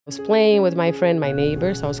I was playing with my friend, my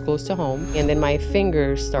neighbor, so I was close to home. And then my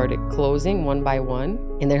fingers started closing one by one.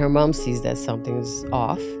 And then her mom sees that something's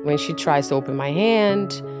off. When she tries to open my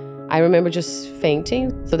hand, I remember just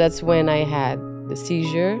fainting. So that's when I had the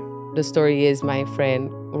seizure. The story is my friend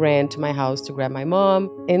ran to my house to grab my mom.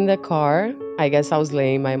 In the car, I guess I was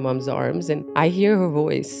laying in my mom's arms, and I hear her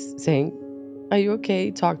voice saying, "Are you okay?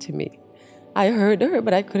 Talk to me." I heard her,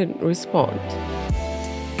 but I couldn't respond.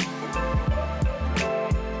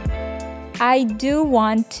 I do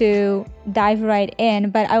want to dive right in,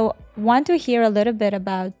 but I want to hear a little bit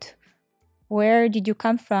about where did you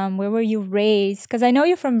come from? Where were you raised? Because I know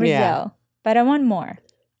you're from Brazil, but I want more.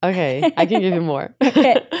 Okay, I can give you more.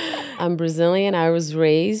 Okay. I'm Brazilian. I was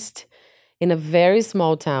raised in a very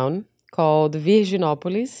small town called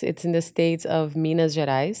Virginópolis. It's in the state of Minas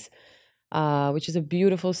Gerais, which is a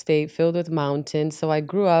beautiful state filled with mountains. So I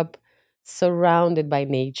grew up surrounded by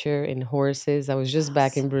nature and horses. I was just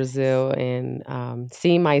back in Brazil, and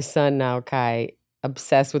seeing my son now, Kai,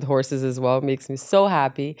 obsessed with horses as well, makes me so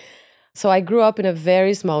happy. So I grew up in a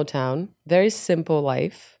very small town, very simple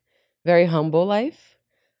life, very humble life.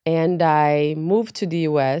 And I moved to the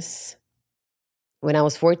US when I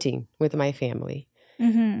was 14 with my family.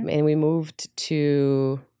 Mm-hmm. And we moved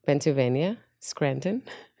to Pennsylvania, Scranton.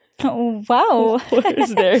 Oh, wow.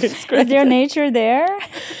 Is there in Scranton? Is there nature there?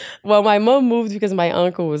 Well, my mom moved because my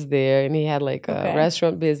uncle was there and he had like a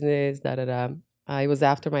restaurant business, It was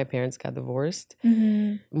after my parents got divorced.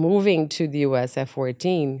 Mm-hmm. Moving to the US at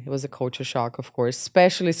 14, it was a culture shock, of course,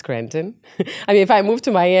 especially Scranton. I mean, if I moved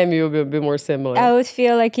to Miami, it would be a bit more similar. I would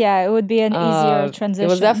feel like, it would be an easier transition. It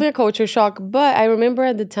was definitely a culture shock, but I remember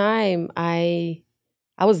at the time, I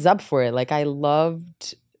was up for it. Like, I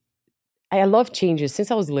loved changes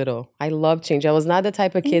since I was little. I loved change. I was not the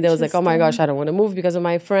type of kid that was like, oh my gosh, I don't want to move because of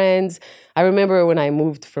my friends. I remember when I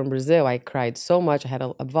moved from Brazil, I cried so much. I had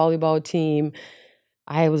a volleyball team.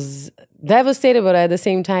 I was devastated, but at the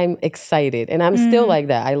same time, excited. And I'm still like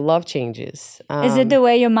that. I love changes. Is it the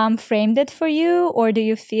way your mom framed it for you, or do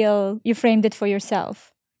you feel you framed it for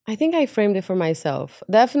yourself? I think I framed it for myself.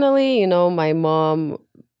 Definitely, my mom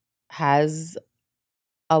has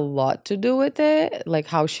a lot to do with it, like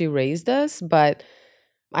how she raised us. But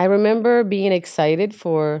I remember being excited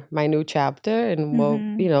for my new chapter.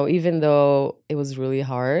 And, even though it was really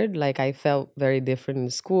hard, like I felt very different in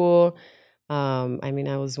school.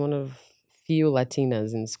 I was one of few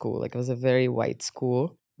Latinas in school. Like it was a very white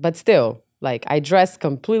school. But still, like I dressed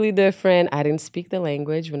completely different. I didn't speak the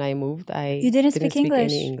language when I moved. You didn't speak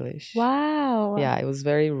English? Any English. Wow. Yeah, it was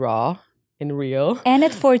very raw and real. And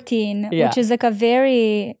at 14, which is like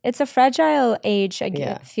it's a fragile age, I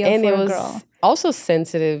feel, and for it a was girl. Also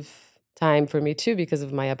sensitive time for me too because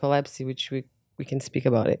of my epilepsy, which we can speak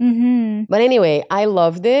about it. Mm-hmm. But anyway, I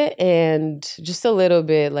loved it, and just a little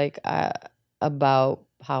bit like about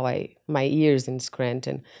how my years in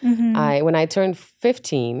Scranton. Mm-hmm. When I turned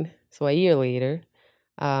 15, so a year later,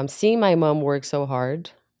 seeing my mom work so hard,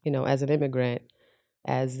 as an immigrant,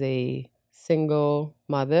 as a single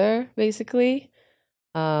mother, basically.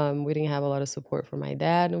 We didn't have a lot of support from my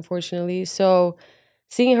dad, unfortunately. So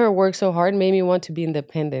seeing her work so hard made me want to be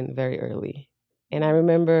independent very early. And I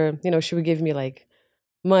remember, she would give me like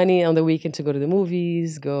money on the weekend to go to the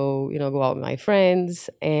movies, go out with my friends.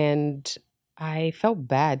 And I felt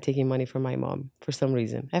bad taking money from my mom for some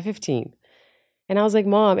reason at 15. And I was like,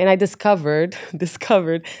 Mom, and I discovered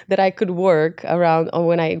that I could work around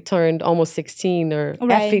when I turned almost 16 or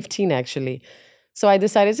at 15, actually. So I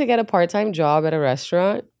decided to get a part-time job at a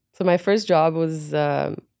restaurant. So my first job was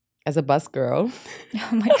as a bus girl. Oh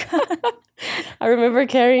my God. I remember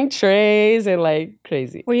carrying trays and like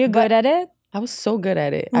crazy. Were you good at it? I was so good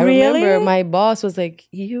at it. Really? I remember my boss was like,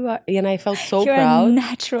 you are, and I felt so You're proud. You're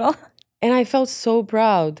natural. And I felt so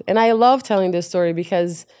proud. And I love telling this story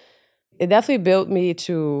because it definitely built me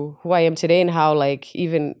to who I am today, and how like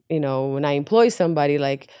even, when I employ somebody,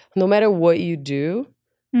 like no matter what you do,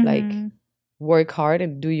 like work hard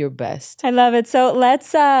and do your best. I love it. So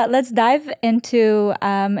let's dive into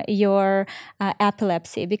your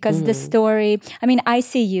epilepsy, because the story, I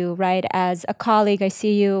see you, right, as a colleague. I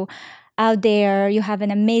see you out there. You have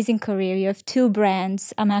an amazing career. You have 2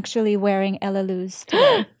 brands. I'm actually wearing Elaluz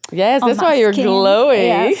today. Yes, that's why you're glowing.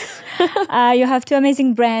 Yes. You have 2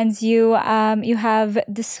 amazing brands. You have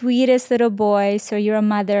the sweetest little boy. So you're a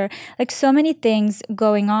mother. Like so many things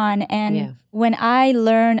going on. And when I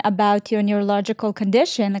learned about your neurological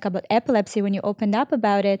condition, like about epilepsy, when you opened up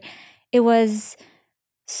about it, it was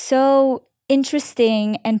so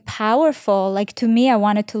interesting and powerful. Like, to me, I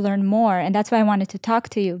wanted to learn more, and that's why I wanted to talk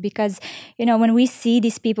to you, because when we see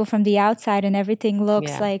these people from the outside and everything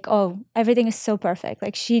looks Yeah. like, oh, everything is so perfect,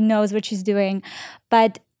 like she knows what she's doing,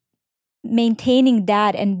 but maintaining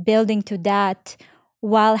that and building to that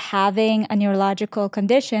while having a neurological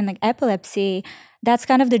condition like epilepsy, that's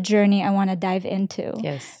kind of the journey I want to dive into.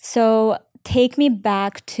 Yes. So take me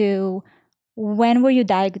back to, when were you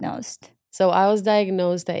diagnosed? So I was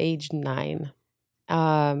diagnosed at age 9.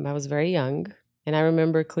 I was very young, and I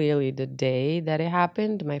remember clearly the day that it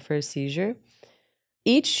happened, my first seizure.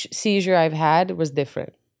 Each seizure I've had was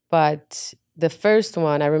different, but the first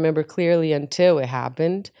one I remember clearly until it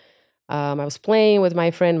happened. I was playing with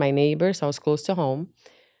my friend, my neighbor, so I was close to home.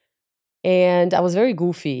 And I was very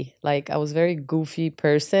goofy. Like, I was a very goofy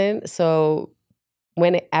person. So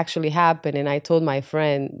when it actually happened, and I told my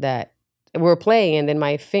friend that we were playing, and then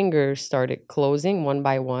my fingers started closing one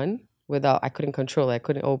by one I couldn't control it. I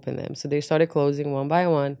couldn't open them. So they started closing one by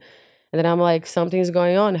one. And then I'm like, something's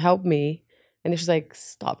going on. Help me. And she's like,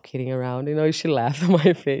 stop kidding around. She laughed in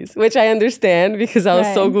my face, which I understand because I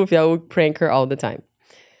was so Right. goofy. I would prank her all the time.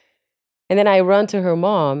 And then I run to her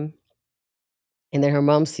mom, and then her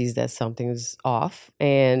mom sees that something's off.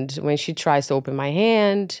 And when she tries to open my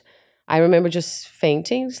hand, I remember just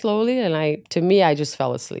fainting slowly. And I just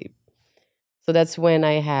fell asleep. So that's when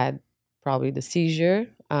I had probably the seizure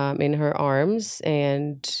in her arms.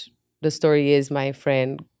 And the story is my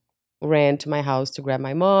friend ran to my house to grab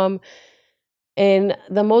my mom. And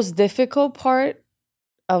the most difficult part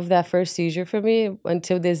of that first seizure for me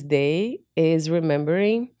until this day is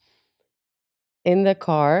remembering in the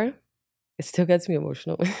car. It still gets me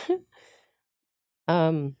emotional.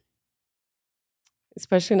 um,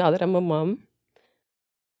 Especially now that I'm a mom.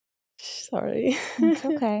 Sorry. It's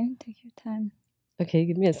okay. Take your time. Okay,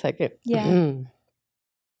 give me a second. Yeah.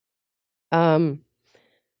 um,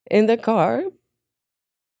 in the car.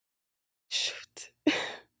 Shoot.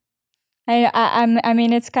 I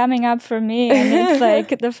mean, it's coming up for me, and it's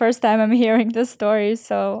like the first time I'm hearing the story,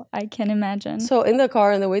 so I can imagine. So in the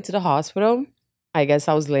car on the way to the hospital, I guess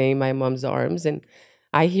I was laying in my mom's arms, and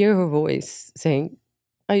I hear her voice saying,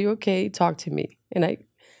 "Are you okay? Talk to me." And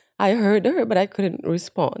I heard her, but I couldn't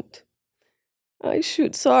respond.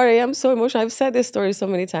 Shoot, sorry, I'm so emotional. I've said this story so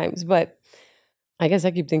many times, but I guess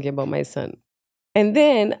I keep thinking about my son. And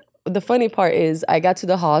then the funny part is I got to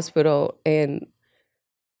the hospital, and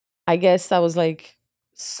I guess I was like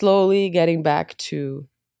slowly getting back to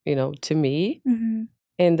me. Mm-hmm.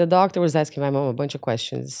 And the doctor was asking my mom a bunch of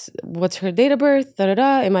questions. What's her date of birth? Da da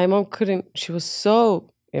da. And my mom couldn't, she was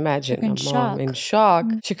so, imagine In a mom in shock. shock.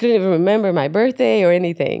 Mhm. She couldn't even remember my birthday or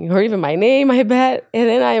anything, or even my name, I bet. And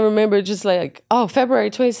then I remember just like, oh,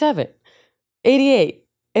 February 27th, 88.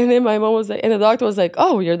 And then my mom was like, and the doctor was like,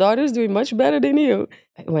 oh, your daughter's doing much better than you.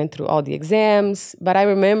 I went through all the exams, but I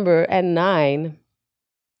remember at 9,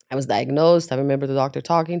 I was diagnosed. I remember the doctor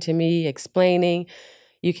talking to me, explaining,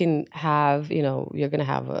 you can have, you're going to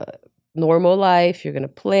have a normal life, you're going to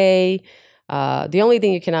play. The only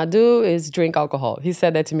thing you cannot do is drink alcohol. He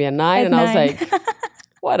said that to me at 9, At and I was 9. like,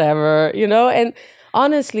 whatever. And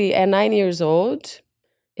honestly, at 9 years old,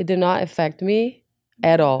 it did not affect me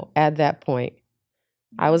at all at that point.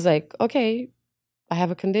 I was like, okay, I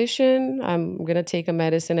have a condition. I'm going to take a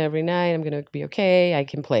medicine every night. I'm going to be okay. I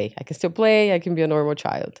can play. I can still play. I can be a normal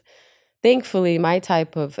child. Thankfully, my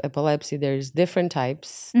type of epilepsy, there's different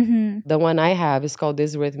types. Mm-hmm. The one I have is called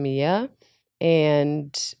dysrhythmia,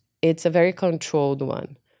 and it's a very controlled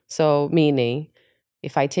one. So, meaning,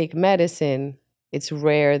 if I take medicine, it's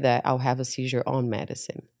rare that I'll have a seizure on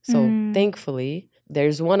medicine. So, thankfully,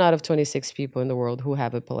 there's 1 out of 26 people in the world who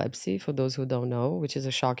have epilepsy, for those who don't know, which is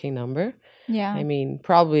a shocking number. Yeah. I mean,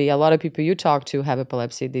 probably a lot of people you talk to have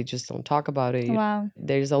epilepsy. They just don't talk about it. Wow.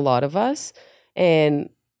 There's a lot of us. And,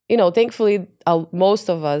 thankfully, most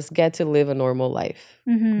of us get to live a normal life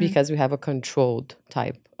because we have a controlled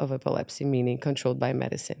type of epilepsy, meaning controlled by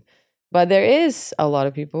medicine. But there is a lot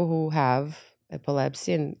of people who have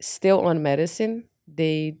epilepsy and still on medicine.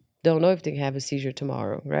 They don't know if they can have a seizure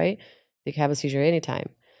tomorrow, right? They can have a seizure anytime.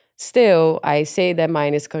 Still, I say that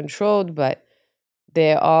mine is controlled, but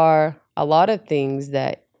there are a lot of things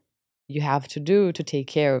that you have to do to take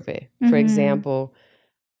care of it. For example,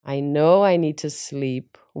 I know I need to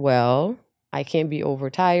sleep well. I can't be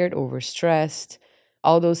overtired, overstressed.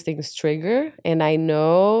 All those things trigger. And I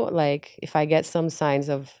know, like, if I get some signs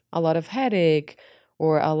of a lot of headache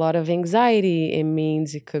or a lot of anxiety, it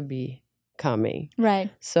means it could be coming. Right.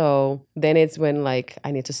 So then it's when, like, I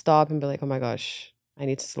need to stop and be like, oh my gosh, I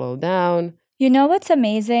need to slow down. You know what's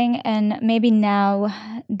amazing? And maybe now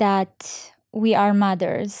that we are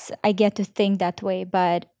mothers, I get to think that way.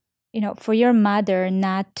 But, for your mother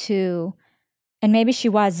not to, and maybe she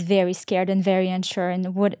was very scared and very unsure and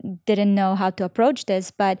didn't know how to approach this,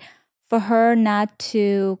 but for her not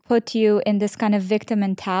to put you in this kind of victim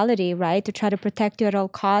mentality, right? To try to protect you at all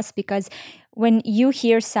costs, because when you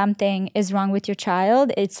hear something is wrong with your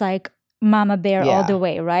child, it's like mama bear all the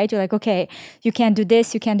way, right? You're like, okay, you can't do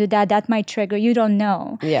this, you can't do that. That might trigger. You don't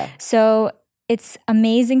know. Yeah. So it's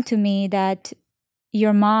amazing to me that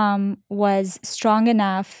your mom was strong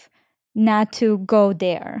enough not to go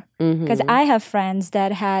there. Because I have friends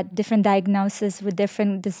that had different diagnoses with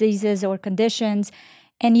different diseases or conditions.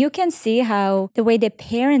 And you can see how the way their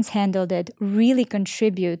parents handled it really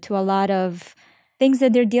contribute to a lot of things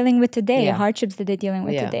that they're dealing with today, hardships that they're dealing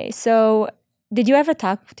with today. So did you ever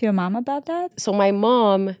talk to your mom about that? So my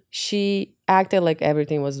mom, she acted like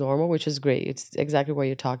everything was normal, which is great. It's exactly what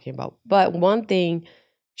you're talking about. But one thing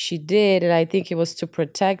she did, and I think it was to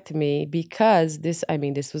protect me, because this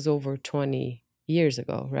was over 20 years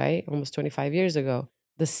ago, right? Almost 25 years ago.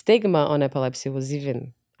 The stigma on epilepsy was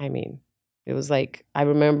even, it was like, I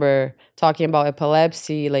remember talking about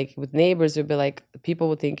epilepsy, like with neighbors, would be like, people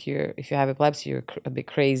would think if you have epilepsy, you're a bit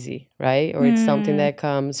crazy, right? Or it's something that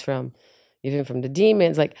comes from, even from the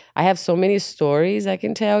demons. Like, I have so many stories I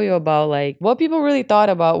can tell you about, like, what people really thought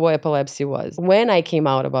about what epilepsy was. When I came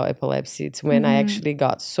out about epilepsy, it's when I actually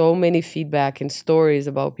got so many feedback and stories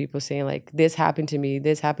about people saying, like, this happened to me,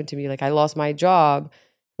 this happened to me. Like, I lost my job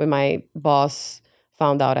when my boss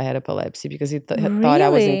found out I had epilepsy because he thought I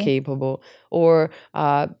was incapable. Or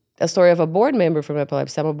a story of a board member from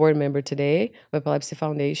epilepsy. I'm a board member today of Epilepsy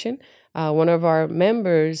Foundation. One of our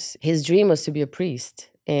members, his dream was to be a priest,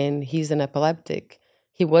 and he's an epileptic.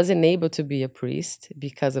 He wasn't able to be a priest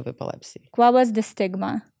because of epilepsy. What was the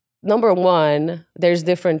stigma? Number one, there's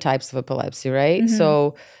different types of epilepsy, right?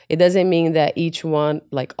 So it doesn't mean that each one,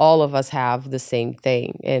 like all of us have the same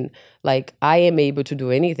thing. And like, I am able to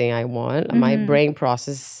do anything I want. My brain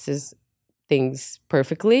processes things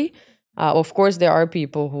perfectly. Of course, there are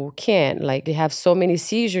people who can't. Like, they have so many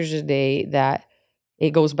seizures a day that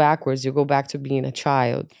it goes backwards. You go back to being a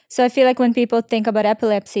child. So I feel like when people think about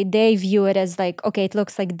epilepsy, they view it as like, okay, it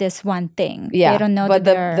looks like this one thing. Yeah, they don't know but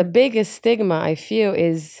that the biggest stigma, I feel,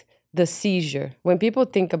 is the seizure. When people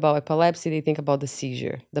think about epilepsy, they think about the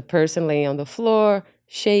seizure. The person laying on the floor,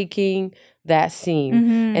 shaking, that scene.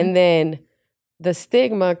 And then the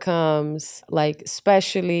stigma comes, like,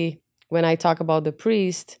 especially when I talk about the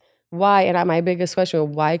priest. Why? And my biggest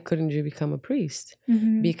question, why couldn't you become a priest?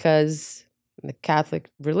 Because in the Catholic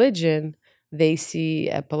religion, they see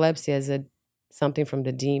epilepsy as something from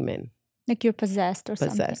the demon. Like you're possessed or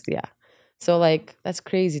something. Possessed, yeah. So, like, that's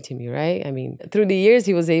crazy to me, right? I mean, through the years,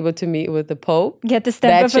 he was able to meet with the Pope. Get the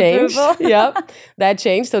stamp of approval. Yep, that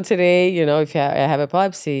changed. So today, if you have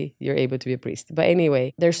epilepsy, you're able to be a priest. But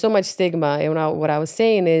anyway, there's so much stigma. And what I was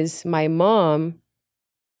saying is, my mom,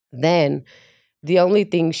 then, the only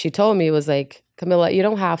thing she told me was like, Camila, you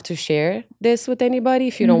don't have to share this with anybody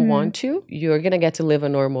if you don't want to. You're going to get to live a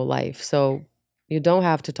normal life. So you don't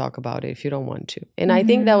have to talk about it if you don't want to. And I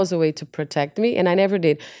think that was a way to protect me. And I never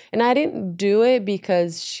did. And I didn't do it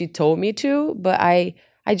because she told me to, but I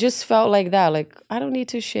just felt like that. Like, I don't need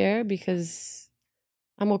to share because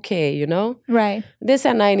I'm okay, Right. This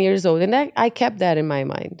at 9 years old. And I kept that in my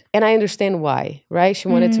mind. And I understand why, right? She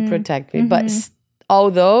wanted to protect me. But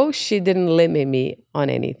although she didn't limit me on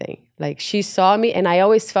anything. Like, she saw me, and I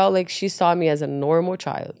always felt like she saw me as a normal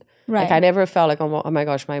child. Right. Like, I never felt like, oh my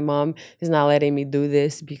gosh, my mom is not letting me do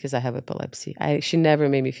this because I have epilepsy. She never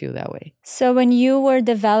made me feel that way. So when you were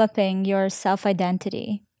developing your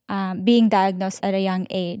self-identity, being diagnosed at a young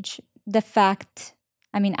age, the fact,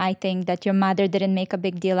 I think that your mother didn't make a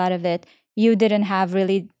big deal out of it. You didn't have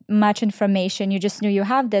really much information. You just knew you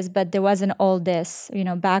have this, but there wasn't all this,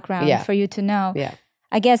 background for you to know. Yeah.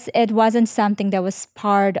 I guess it wasn't something that was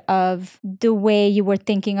part of the way you were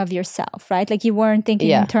thinking of yourself, right? Like, you weren't thinking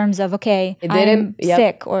in terms of, okay, I'm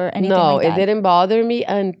sick or anything like that. No, it didn't bother me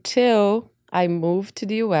until I moved to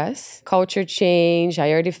the US. Culture change.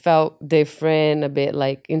 I already felt different, a bit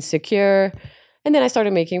like insecure. And then I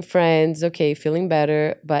started making friends, okay, feeling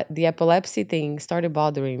better. But the epilepsy thing started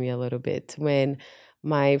bothering me a little bit when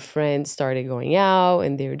my friends started going out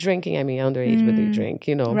and they were drinking. Underage, but they drink,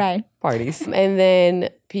 Right. parties. And then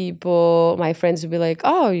people, my friends would be like,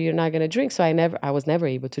 "Oh, you're not gonna drink." So I was never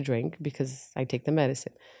able to drink because I take the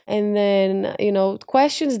medicine. And then,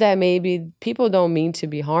 questions that maybe people don't mean to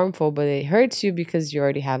be harmful, but it hurts you because you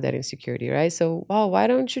already have that insecurity, right? So, oh, why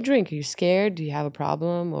don't you drink? Are you scared? Do you have a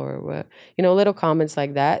problem? Or what? Little comments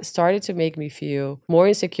like that started to make me feel more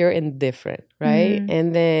insecure and different, right?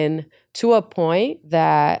 And then to a point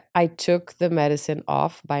that I took the medicine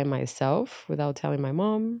off by myself without telling my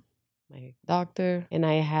mom, my doctor, and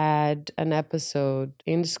I had an episode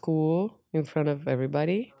in school in front of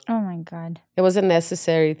everybody. Oh my God. It was a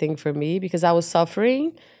necessary thing for me because I was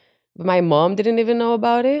suffering, but my mom didn't even know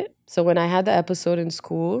about it. So when I had the episode in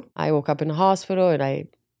school, I woke up in the hospital and I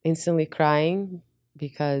instantly crying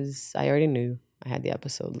because I already knew I had the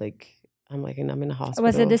episode. I'm in the hospital.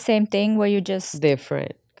 Was it the same thing where you just...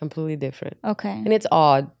 Different, completely different. Okay. And it's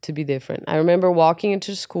odd to be different. I remember walking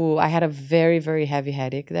into school. I had a very, very heavy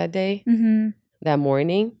headache that day, that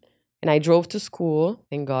morning. And I drove to school.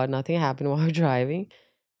 Thank God nothing happened while driving.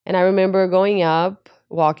 And I remember going up,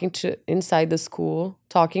 walking to inside the school,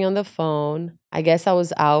 talking on the phone. I guess I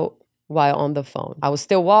was out while on the phone. I was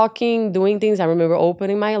still walking, doing things. I remember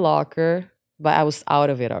opening my locker, but I was out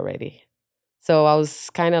of it already. So I was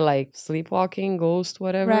kind of like sleepwalking, ghost,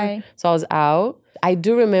 whatever. Right. So I was out. I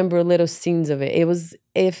do remember little scenes of it. It was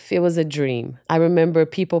if it was a dream. I remember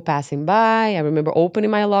people passing by. I remember opening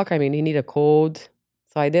my locker. You need a code.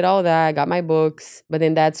 So I did all that. I got my books. But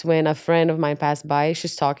then that's when a friend of mine passed by.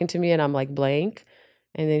 She's talking to me and I'm like blank.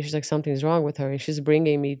 And then she's like, something's wrong with her. And she's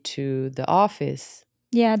bringing me to the office.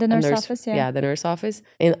 Yeah, the nurse office. Yeah, the nurse office.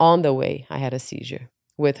 And on the way, I had a seizure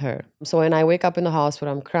with her. So when I wake up in the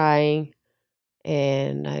hospital, I'm crying.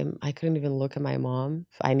 And I couldn't even look at my mom.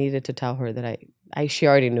 I needed to tell her that she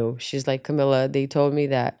already knew. She's like, "Camila, they told me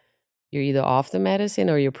that you're either off the medicine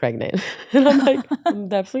or you're pregnant." And I'm like, "I'm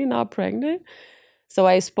definitely not pregnant." So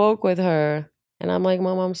I spoke with her and I'm like,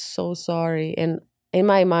 "Mom, I'm so sorry." And in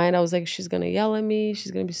my mind, I was like, she's going to yell at me.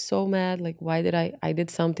 She's going to be so mad. Like, why did I did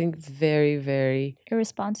something very, very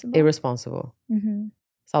irresponsible.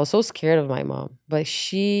 So I was so scared of my mom, but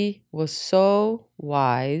she was so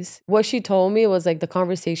wise. What she told me was like the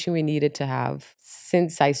conversation we needed to have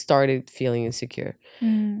since I started feeling insecure.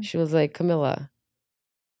 She was like, "Camila,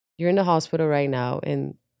 you're in the hospital right now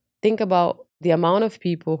and think about the amount of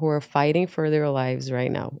people who are fighting for their lives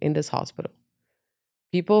right now in this hospital.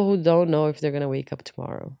 People who don't know if they're going to wake up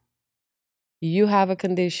tomorrow. You have a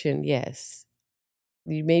condition, yes.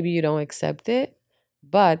 Maybe you don't accept it,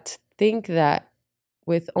 but think that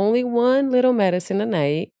with only one little medicine a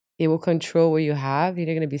night, it will control what you have and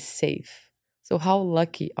you're going to be safe. So how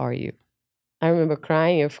lucky are you?" I remember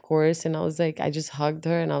crying, of course, and I just hugged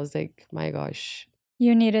her and I was like, my gosh.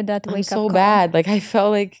 You needed that wake I'm up so call. bad. Like I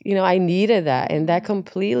felt like, I needed that. And that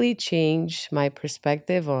completely changed my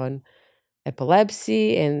perspective on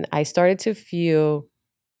epilepsy. And I started to feel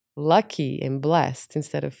lucky and blessed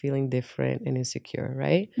instead of feeling different and insecure,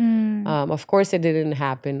 right? Of course, it didn't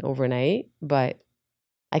happen overnight, but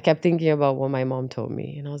I kept thinking about what my mom told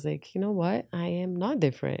me. And I was like, you know what? I am not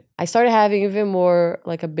different. I started having even more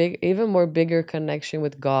bigger connection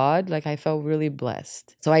with God. Like I felt really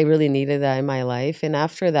blessed. So I really needed that in my life. And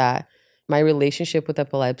after that, my relationship with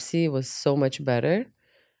epilepsy was so much better.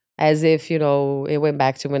 As if, it went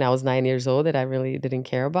back to when I was 9 years old that I really didn't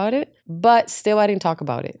care about it. But still, I didn't talk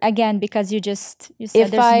about it. Again, because you said If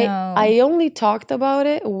there's no... I only talked about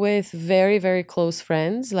it with very, very close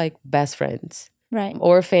friends, like best friends. Right.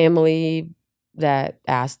 Or family that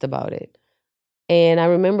asked about it. And I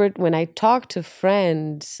remembered when I talked to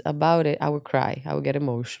friends about it, I would cry. I would get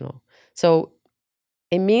emotional. So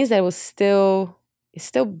it means that it still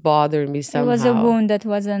bothered me somehow. It was a wound that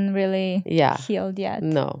wasn't really healed yet.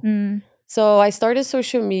 No. So I started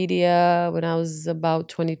social media when I was about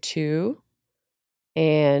 22.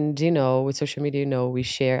 And, with social media,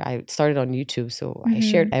 I started on YouTube. So I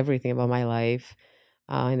shared everything about my life.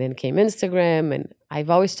 And then came Instagram, and I've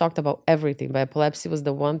always talked about everything, but epilepsy was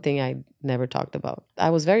the one thing I never talked about. I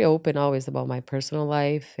was very open always about my personal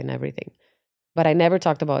life and everything, but I never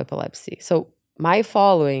talked about epilepsy. So my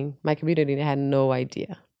following, my community had no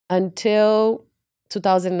idea. Until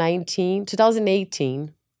 2018,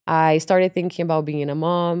 I started thinking about being a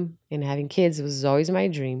mom and having kids. It was always my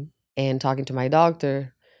dream. And talking to my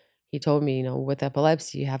doctor, he told me, with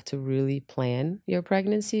epilepsy, you have to really plan your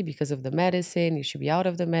pregnancy because of the medicine. You should be out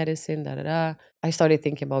of the medicine, da, da, da. I started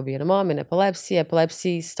thinking about being a mom and epilepsy.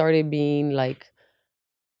 Epilepsy started being like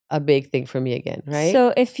a big thing for me again, right?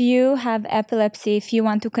 So if you have epilepsy, if you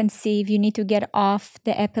want to conceive, you need to get off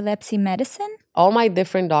the epilepsy medicine? All my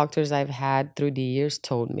different doctors I've had through the years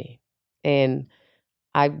told me. And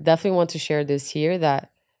I definitely want to share this here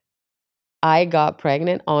that I got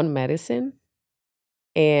pregnant on medicine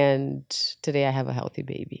and today I have a healthy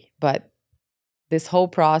baby. But this whole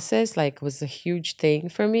process like was a huge thing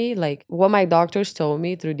for me. Like what my doctors told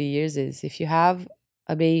me through the years is if you have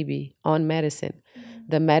a baby on medicine,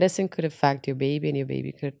 the medicine could affect your baby and your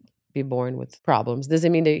baby could be born with problems.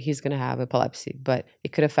 Doesn't mean that he's going to have epilepsy, but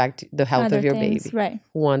it could affect the health Other of your things, baby. right?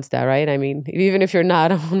 Who wants that, right? I mean, even if you're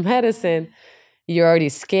not on medicine, you're already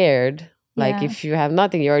scared. Like Yeah. if you have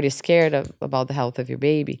nothing, you're already scared about the health of your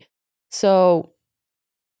baby. So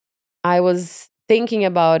I was thinking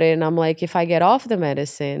about it and I'm like, if I get off the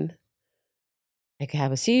medicine, I could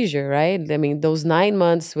have a seizure, right? I mean, those 9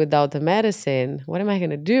 months without the medicine, what am I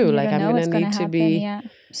going to do? You Like, don't I'm know going to what's going to need to happen. be. Yeah.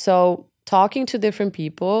 So, talking to different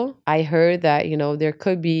people, I heard that, there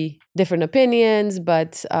could be different opinions,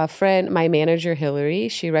 but a friend, my manager, Hillary,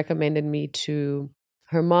 she recommended me to,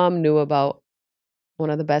 her mom knew about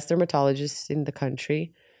one of the best dermatologists in the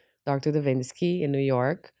country, Dr. Davinsky in New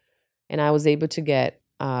York. And I was able to get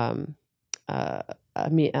uh,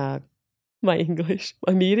 my English,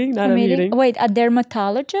 a meeting, not A a meeting? meeting. Wait, a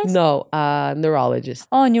dermatologist? No, neurologist.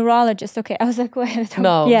 Oh, neurologist. Okay. I was like, wait.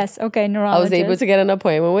 No. Yes. Okay. I Neurologist. was able to get an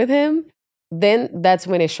appointment with him. Then that's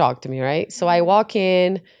when it shocked me, right? So I walk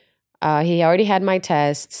in, he already had my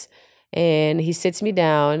tests, and he sits me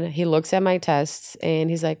down. He looks at my tests, and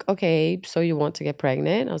he's like, okay, so you want to get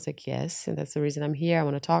pregnant? I was like, yes, and that's the reason I'm here. I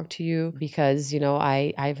want to talk to you because,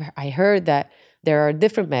 I heard that there are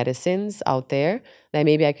different medicines out there that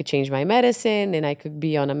maybe I could change my medicine and I could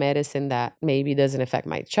be on a medicine that maybe doesn't affect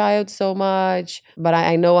my child so much. But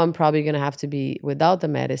I know I'm probably going to have to be without the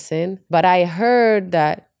medicine. But I heard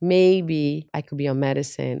that maybe I could be on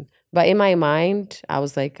medicine. But in my mind, I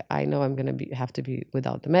was like, I know I'm going to have to be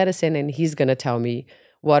without the medicine and he's going to tell me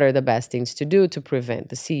what are the best things to do to prevent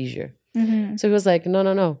the seizure. Mm-hmm. So he was like, no,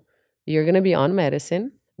 no, no. You're going to be on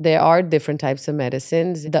medicine. There are different types of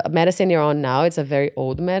medicines. The medicine you're on now, it's a very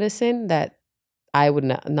old medicine that I would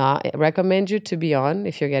not recommend you to be on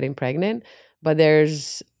if you're getting pregnant. But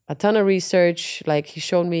there's a ton of research. Like he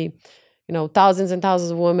showed me, thousands and thousands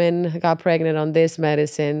of women got pregnant on this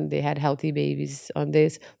medicine. They had healthy babies on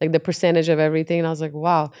this, like the percentage of everything. And I was like,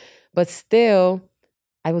 wow. But still,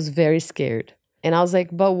 I was very scared. And I was like,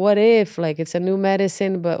 but what if, like, it's a new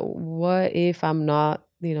medicine, but what if I'm not,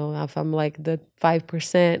 if I'm like the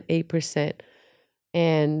 5%, 8%?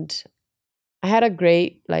 And I had a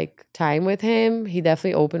great like time with him. He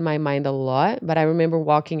definitely opened my mind a lot. But I remember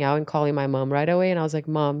walking out and calling my mom right away. And I was like,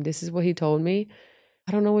 Mom, this is what he told me.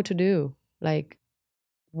 I don't know what to do. Like,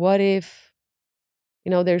 what if,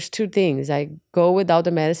 there's two things. I go without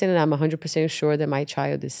the medicine and I'm 100% sure that my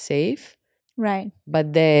child is safe. Right.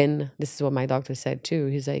 But then, this is what my doctor said too.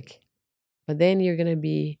 He's like, but then you're going to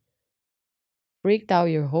be freaked out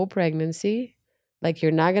your whole pregnancy. Like,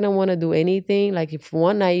 you're not going to want to do anything. Like, if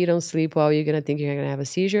one night you don't sleep well, you're going to think you're going to have a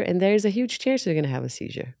seizure. And there's a huge chance you're going to have a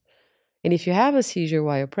seizure. And if you have a seizure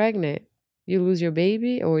while you're pregnant, you lose your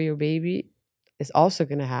baby, or your baby is also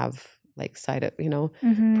going to have like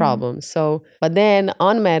Mm-hmm. problems. So, but then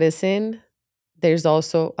on medicine, there's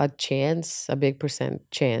also a chance, a big percent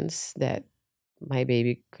chance that my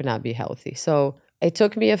baby could not be healthy. So it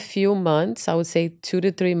took me a few months, I would say 2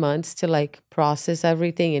 to 3 months, to like process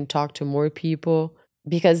everything and talk to more people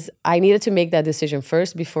because I needed to make that decision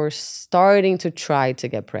first before starting to try to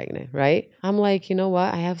get pregnant, right? I'm like, you know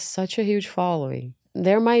what? I have such a huge following.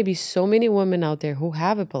 There might be so many women out there who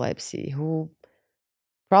have epilepsy, who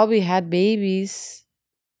probably had babies,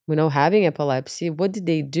 having epilepsy. What did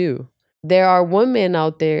they do? There are women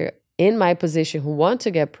out there in my position who want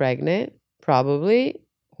to get pregnant, probably,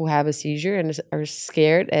 who have a seizure and are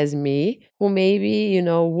scared as me, who maybe,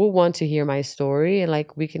 will want to hear my story and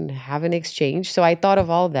like we can have an exchange. So I thought of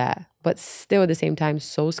all that, but still at the same time,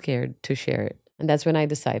 so scared to share it. And that's when I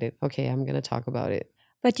decided, okay, I'm going to talk about it.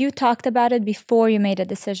 But you talked about it before you made a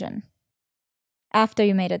decision. After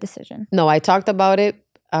you made a decision. No, I talked about it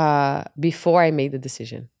before I made the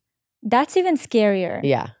decision. That's even scarier.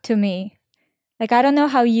 Yeah. To me. Like, I don't know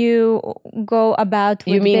how you go about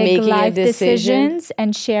with big making life a decision? decisions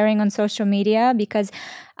and sharing on social media, because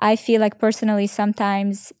I feel like personally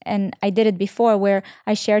sometimes, and I did it before, where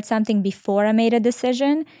I shared something before I made a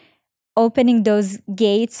decision, opening those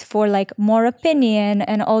gates for like more opinion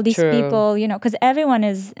and all these True. people, because everyone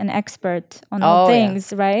is an expert on all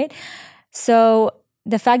things, right? So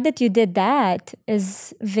the fact that you did that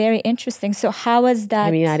is very interesting. So how was that?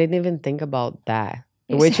 I mean, I didn't even think about that,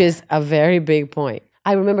 which is a very big point.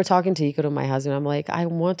 I remember talking to Iko, my husband. I'm like, I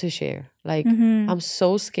want to share. Like, I'm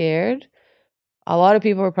so scared, a lot of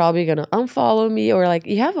people are probably gonna unfollow me, or like,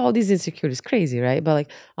 you have all these insecurities, crazy, right? But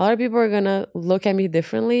like, a lot of people are gonna look at me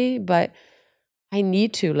differently, but I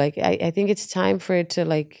need to, like, I think it's time for it to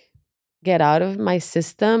like get out of my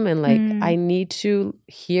system, and like, I need to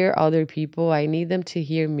hear other people. I need them to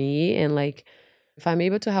hear me. And like, if I'm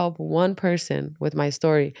able to help one person with my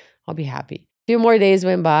story, I'll be happy. A few more days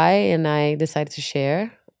went by and I decided to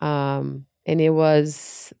share. And it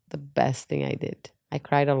was the best thing I did. I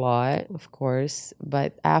cried a lot, of course,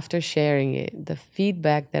 but after sharing it, the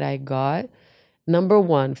feedback that I got, number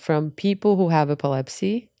one, from people who have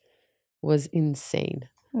epilepsy, was insane.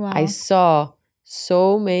 I Wow. saw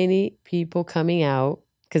so many people coming out,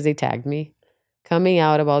 because they tagged me, coming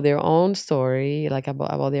out about their own story, like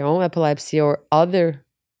about their own epilepsy or other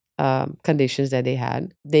conditions that they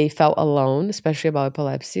had. They felt alone, especially about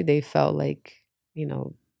epilepsy. They felt like, you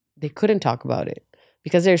know, they couldn't talk about it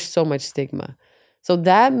because there's so much stigma. So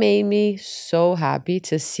that made me so happy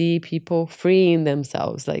to see people freeing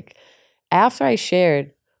themselves. Like, after I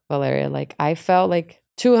shared, Valeria, like, I felt like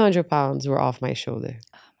 200 pounds were off my shoulder.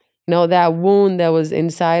 You know, that wound that was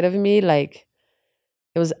inside of me, like,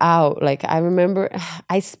 it was out. Like, I remember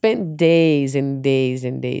I spent days and days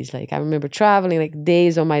and days. Like, I remember traveling, like,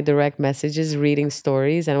 days on my direct messages, reading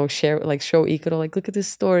stories, and I would share, like, show Ikaro, like, look at this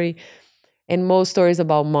story. And most stories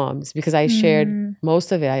about moms, because I shared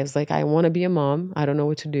most of it. I was like, I want to be a mom. I don't know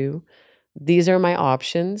what to do. These are my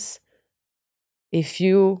options. If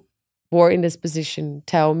you were in this position,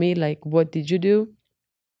 tell me, like, what did you do?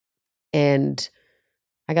 And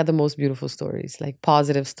I got the most beautiful stories, like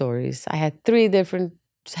positive stories. I had 3 different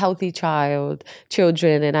healthy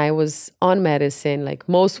children, and I was on medicine, like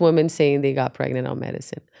most women saying they got pregnant on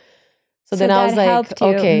medicine. So then I was that like, helped you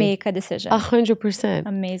okay, make a decision. 100%.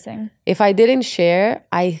 Amazing. If I didn't share,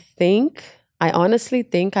 I honestly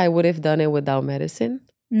think I would have done it without medicine,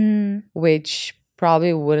 which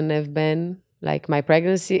probably wouldn't have been like my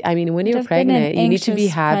pregnancy. I mean, when Would you're have been an pregnant, you need to be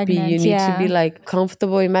anxious happy. You pregnant, need to be yeah. like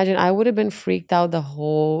comfortable. Imagine I would have been freaked out the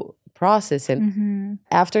whole process. And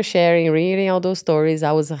after sharing, reading all those stories,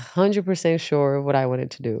 I was 100% sure of what I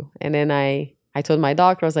wanted to do. And then I told my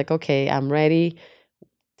doctor, I was like, okay, I'm ready.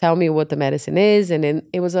 Tell me what the medicine is. And then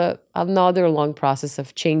it was another long process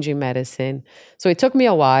of changing medicine. So it took me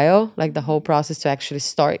a while, like the whole process, to actually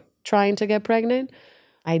start trying to get pregnant.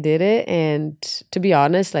 I did it. And to be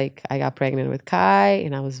honest, like, I got pregnant with Kai,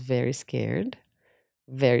 and I was very scared.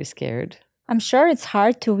 Very scared. I'm sure it's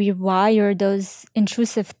hard to rewire those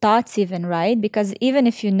intrusive thoughts even, right? Because even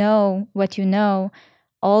if you know what you know,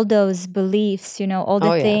 all those beliefs, you know, all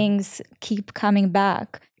the things keep coming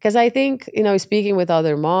back. Because I think, you know, speaking with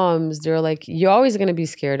other moms, they're like, you're always going to be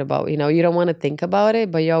scared about, you know, you don't want to think about it,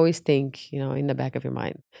 but you always think, you know, in the back of your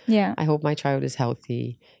mind. Yeah. I hope my child is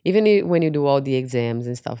healthy, even when you do all the exams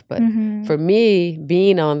and stuff. But for me,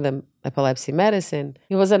 being on the epilepsy medicine,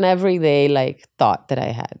 it was an everyday like thought that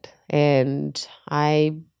I had. And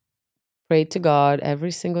I prayed to God every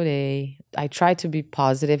single day. I tried to be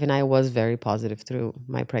positive, and I was very positive through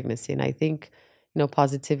my pregnancy. And I think, you know,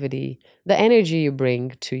 positivity, the energy you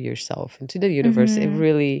bring to yourself and to the universe,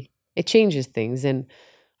 it changes things. And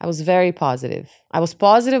I was very positive. I was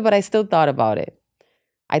positive, but I still thought about it.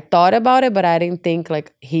 I thought about it, but I didn't think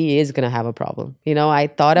like he is going to have a problem. You know, I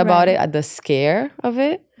thought about it, the scare of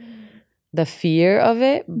it, the fear of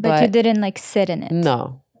it. But you didn't like sit in it.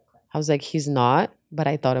 No. I was like, he's not. But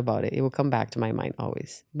I thought about it. It will come back to my mind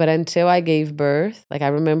always. But until I gave birth, like I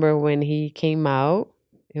remember when he came out,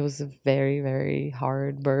 it was a very, very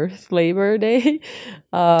hard birth, labor day.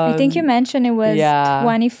 I think you mentioned it was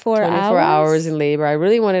 24 hours in labor. I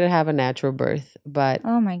really wanted to have a natural birth, but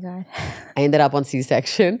oh my God. I ended up on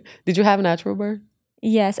C-section. Did you have a natural birth?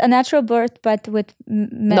 Yes, a natural birth, but with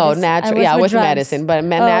medicine. No, natural. Yeah, with medicine, but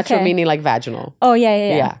natural meaning like vaginal. Oh,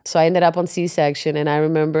 yeah. Yeah. So I ended up on C-section, and I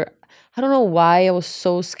remember, I don't know why I was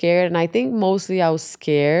so scared. And I think mostly I was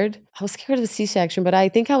scared. I was scared of the C-section, but I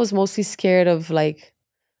think I was mostly scared of like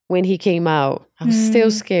when he came out. I was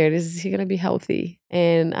still scared. Is he going to be healthy?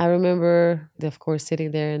 And I remember, of course,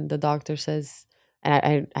 sitting there, and the doctor says,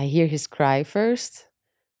 and I hear his cry first.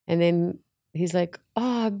 And then he's like,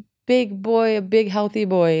 oh, big boy, a big healthy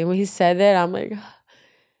boy. And when he said that, I'm like,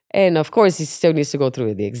 and of course, he still needs to go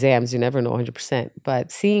through the exams. You never know 100%.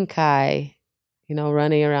 But seeing Kai, you know,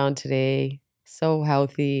 running around today, so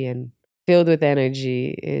healthy and filled with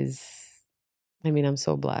energy I'm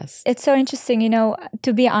so blessed. It's so interesting, you know,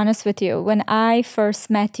 to be honest with you. When I first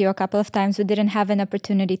met you a couple of times, we didn't have an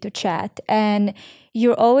opportunity to chat. And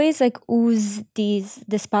you're always like ooze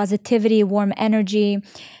this positivity, warm energy.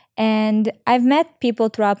 And I've met people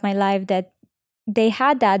throughout my life that they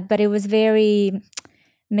had that, but it was very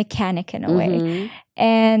mechanic in a way.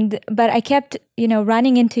 Mm-hmm. But I kept,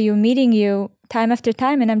 running into you, meeting you time after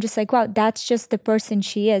time. And I'm just like, wow, that's just the person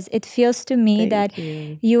she is. It feels to me that Thank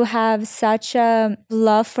you. you have such a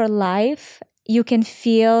love for life. You can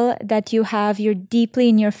feel that you're deeply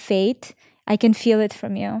in your faith. I can feel it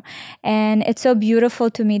from you. And it's so beautiful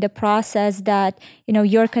to me, the process that,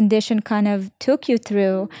 your condition kind of took you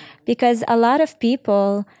through, because a lot of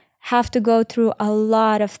people have to go through a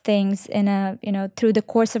lot of things through the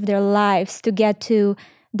course of their lives to get to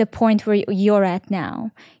the point where you're at now,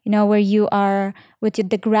 where you are with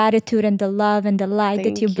the gratitude and the love and the light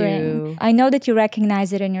that you Thank bring. you. I know that you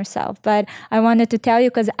recognize it in yourself, but I wanted to tell you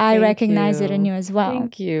because I Thank recognize it in you. you as well.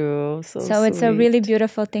 Thank you. So So it's a really sweet.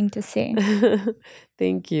 beautiful thing to see.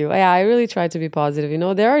 Thank you. Yeah, I really try to be positive.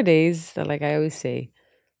 There are days that, like I always say,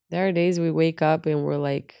 there are days we wake up and we're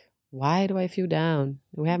like, why do I feel down?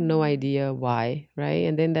 We have no idea why, right?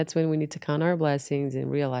 And then that's when we need to count our blessings and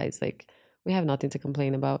realize, like, we have nothing to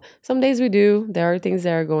complain about. Some days we do. There are things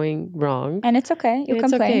that are going wrong. And it's okay. You And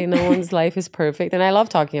it's complain. okay. No one's life is perfect. And I love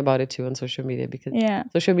talking about it too on social media because Yeah.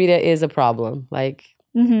 social media is a problem. Like,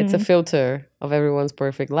 it's a Mm-hmm. filter of everyone's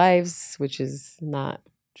perfect lives, which is not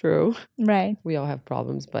true. Right. We all have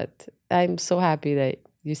problems, but I'm so happy that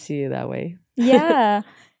you see it that way. Yeah.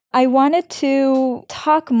 I wanted to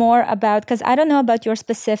talk more about, because I don't know about your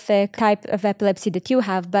specific type of epilepsy that you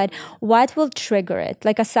have, but what will trigger it?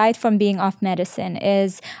 Like, aside from being off medicine,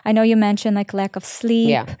 I know you mentioned like lack of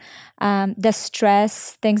sleep, the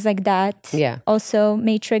stress, things like that. Yeah. Also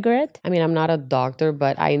may trigger it. I mean, I'm not a doctor,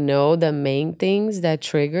 but I know the main things that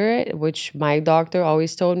trigger it, which my doctor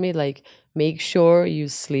always told me, like, make sure you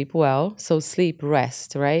sleep well. So sleep,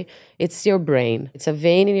 rest, right? It's your brain. It's a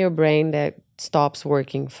vein in your brain that stops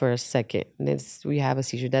working for a second. And we have a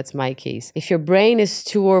seizure. That's my case. If your brain is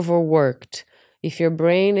too overworked, if your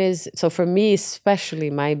brain is, so for me,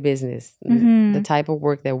 especially my business, the type of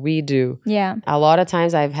work that we do, Yeah. a lot of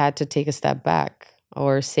times I've had to take a step back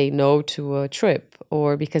or say no to a trip,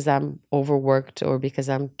 or because I'm overworked, or because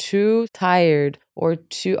I'm too tired, or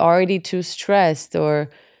already too stressed, or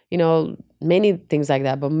many things like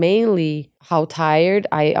that. But mainly how tired,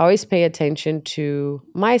 I always pay attention to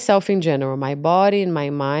myself in general, my body and my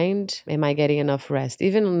mind. Am I getting enough rest?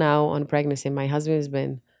 Even now on pregnancy, my husband has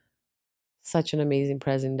been such an amazing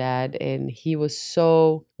present dad, and he was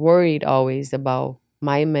so worried always about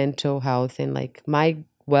my mental health and like my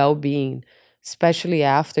well-being, especially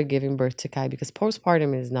after giving birth to Kai, because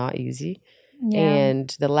postpartum is not easy. Yeah.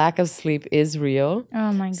 And the lack of sleep is real.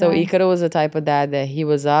 Oh my So God. Ikaro was the type of dad that he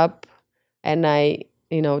was up at night,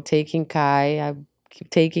 taking Kai. I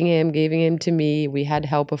keep taking him, giving him to me. We had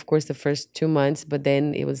help, of course, the first 2 months, but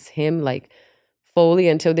then it was him, like, fully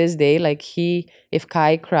until this day. Like, if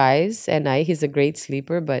Kai cries at night, he's a great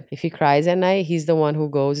sleeper, but if he cries at night, he's the one who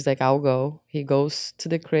goes. He's like, I'll go. He goes to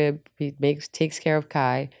the crib. He takes care of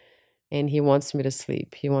Kai. And he wants me to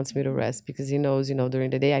sleep. He wants me to rest because he knows, during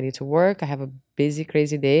the day I need to work. I have a busy,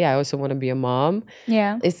 crazy day. I also want to be a mom.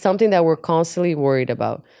 Yeah. It's something that we're constantly worried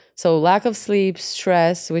about. So lack of sleep,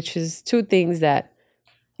 stress, which is two things that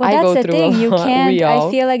Well, I that's go the through thing. a You lot. can't, We I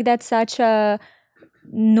all. feel like that's such a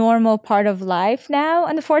normal part of life now,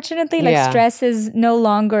 unfortunately. Like, Yeah. stress is no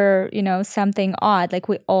longer, something odd. Like,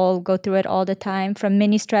 we all go through it all the time, from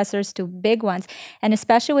mini stressors to big ones. And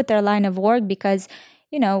especially with our line of work, because,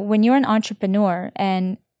 when you're an entrepreneur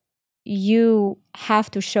and you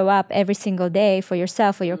have to show up every single day for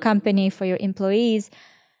yourself, for your company, for your employees,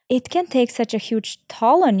 it can take such a huge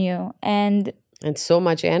toll on you. And so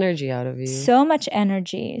much energy out of you. so much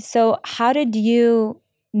energy. So how did you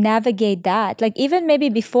navigate that? Like, even maybe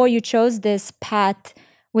before you chose this path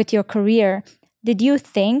with your career, did you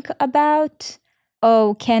think about,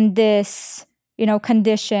 oh, can this,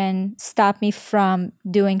 condition stop me from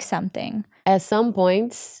doing something? At some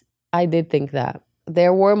points, I did think that.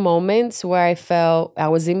 There were moments where I felt I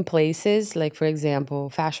was in places, like, for example,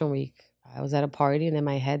 Fashion Week. I was at a party and then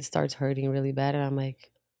my head starts hurting really bad. And I'm like,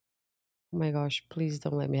 oh my gosh, please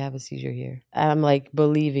don't let me have a seizure here. And I'm like,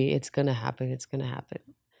 believing it's going to happen. It's going to happen.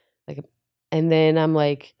 Like, and then I'm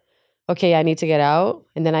like, okay, I need to get out.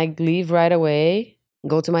 And then I leave right away,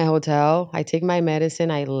 go to my hotel. I take my medicine.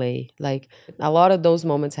 I lay. Like, a lot of those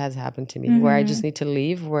moments has happened to me where I just need to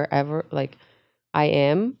leave wherever, like, I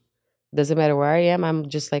am. Doesn't matter where I am. I'm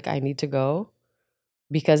just like, I need to go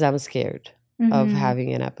because I'm scared of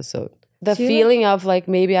having an episode. The So feeling of like,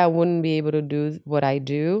 maybe I wouldn't be able to do what I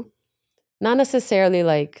do. Not necessarily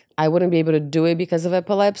like I wouldn't be able to do it because of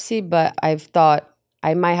epilepsy, but I've thought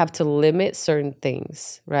I might have to limit certain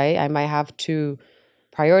things, right? I might have to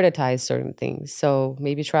prioritize certain things. So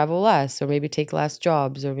maybe travel less, or maybe take less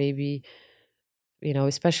jobs, or maybe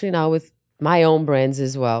especially now with my own brands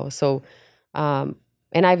as well. So, and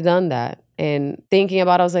I've done that. And thinking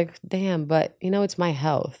about it, I was like, damn, but it's my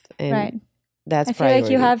health, and Right. that's I feel like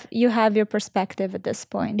priority. you have your perspective at this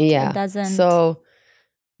point. It Yeah. doesn't. So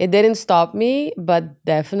it didn't stop me, but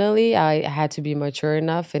definitely I had to be mature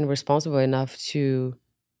enough and responsible enough to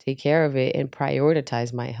take care of it and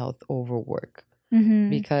prioritize my health over work.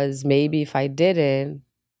 Because maybe if I didn't,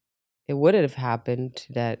 it wouldn't have happened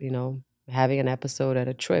that, having an episode at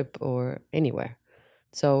a trip or anywhere.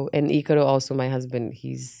 So, and Ikaro also, my husband,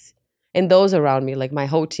 and those around me, like my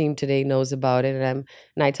whole team today knows about it. And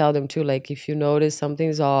I tell them too, like, if you notice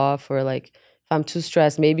something's off, or like if I'm too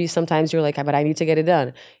stressed, maybe sometimes you're like, but I need to get it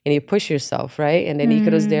done. And you push yourself, right? And then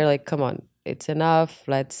Ikaro's there, like, come on, it's enough.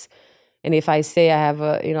 And if I say I have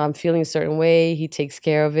I'm feeling a certain way, he takes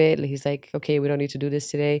care of it. He's like, okay, we don't need to do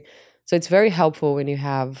this today. So it's very helpful when you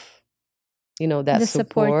have, that the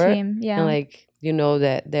support team. Yeah. And like,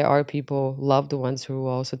 that there are people, loved ones, who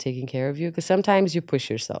are also taking care of you. Because sometimes you push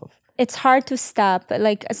yourself. It's hard to stop.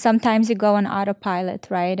 Like sometimes you go on autopilot,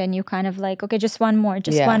 right? And you kind of like, okay, just one more,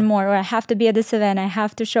 one more. Or I have to be at this event. I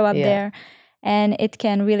have to show up there. And it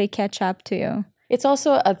can really catch up to you. It's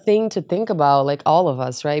also a thing to think about, like all of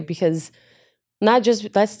us, right? Because not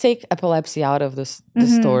just, let's take epilepsy out of the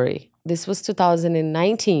story. This was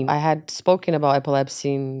 2019. I had spoken about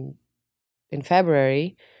epilepsy in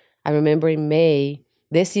February. I remember in May.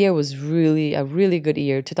 This year was really a really good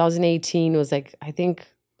year. 2018 was like, I think,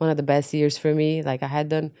 one of the best years for me. Like I had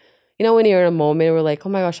done, when you're in a moment where like, oh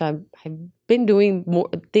my gosh, I've been doing more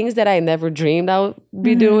things that I never dreamed I would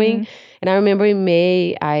be doing. And I remember in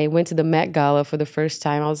May, I went to the Met Gala for the first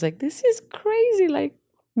time. I was like, this is crazy. Like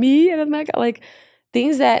me at a Met Gala, like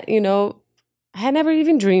things that, I had never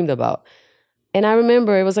even dreamed about. And I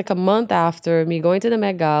remember it was like a month after me going to the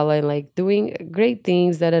Met Gala and like doing great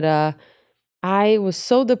things, I was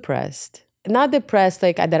so depressed. Not depressed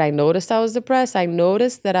like that I noticed I was depressed. I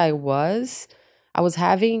noticed that I was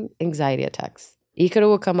having anxiety attacks. Ikaro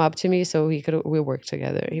would come up to me, so we work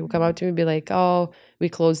together. He would come up to me and be like, oh, we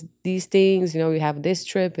closed these things, we have this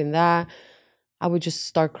trip and that. I would just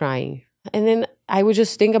start crying. And then I would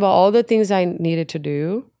just think about all the things I needed to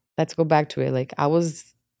do. Let's go back to it. Like I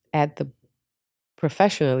was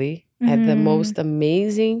professionally at the most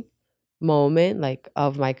amazing moment like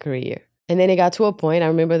of my career. And then it got to a point, I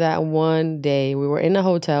remember that one day we were in a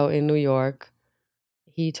hotel in New York.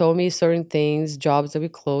 He told me certain things, jobs that we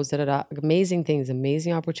closed, amazing things,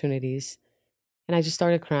 amazing opportunities. And I just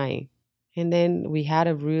started crying. And then we had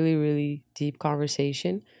a really, really deep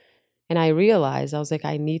conversation. And I realized, I was like,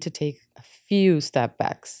 I need to take a few step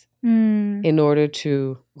backs in order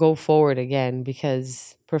to go forward again,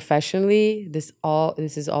 because professionally, this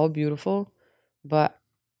is all beautiful, but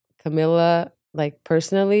Camila, like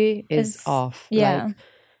personally, is off. Yeah. Like,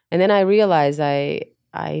 and then I realized I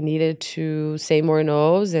needed to say more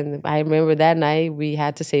no's. And I remember that night we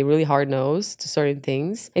had to say really hard no's to certain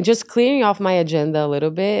things. And just clearing off my agenda a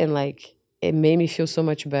little bit, and like it made me feel so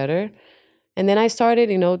much better. And then I started,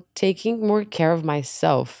 taking more care of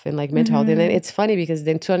myself and like mental health. And then it's funny because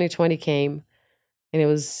then 2020 came and it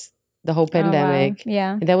was the whole pandemic. Oh, wow.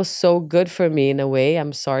 Yeah. And that was so good for me in a way.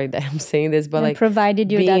 I'm sorry that I'm saying this, but and like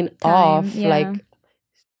provided you being that time. off, like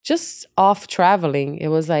just off traveling, it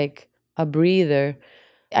was like a breather.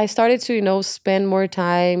 I started to, spend more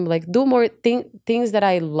time, like do more things that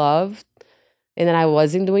I loved and that I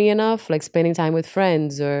wasn't doing enough, like spending time with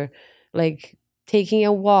friends or like taking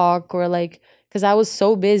a walk, or like, because I was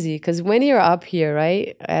so busy. Because when you're up here,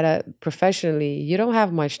 right, professionally, you don't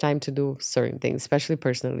have much time to do certain things, especially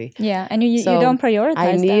personally. Yeah, and you don't prioritize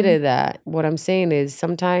I needed them. that. What I'm saying is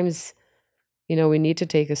sometimes, we need to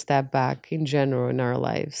take a step back in general in our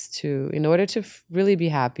lives in order to really be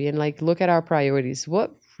happy, and like look at our priorities.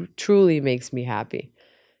 What truly makes me happy?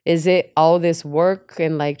 Is it all this work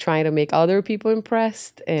and like trying to make other people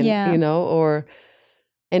impressed? And,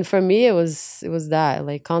 and for me, it was that,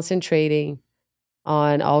 like concentrating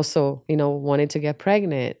on also, wanting to get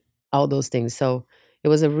pregnant, all those things. So it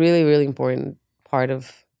was a really, really important part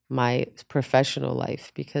of my professional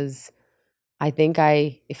life, because I think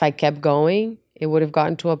if I kept going, it would have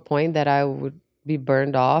gotten to a point that I would be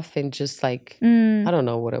burned off and just like, I don't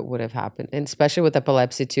know what would have happened. And especially with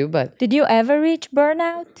epilepsy too. But did you ever reach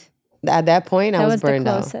burnout? At that point, I was burned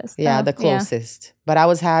out. Yeah, the Yeah. closest. But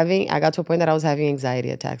I got to a point that I was having anxiety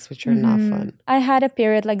attacks, which are not fun. I had a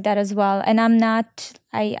period like that as well. And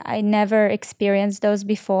I never experienced those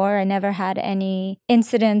before. I never had any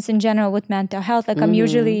incidents in general with mental health. Like I'm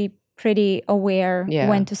usually pretty aware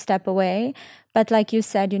when to step away. But like you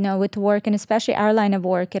said, with work and especially our line of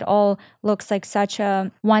work, it all looks like such a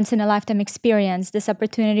once in a lifetime experience. This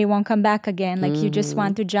opportunity won't come back again. Like you just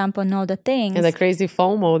want to jump on all the things. And the crazy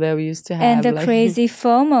FOMO that we used to have. And the crazy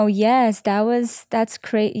FOMO, yes, that's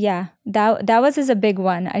crazy. Yeah, that was a big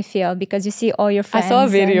one, I feel, because you see all your friends. I saw a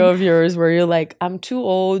video of yours where you're like, I'm too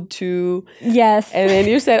old to. Yes. And then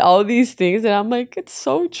you said all these things, and I'm like, it's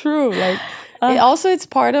so true. Like, it's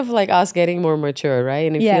part of like us getting more mature,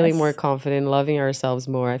 right? And feeling more confident, loving ourselves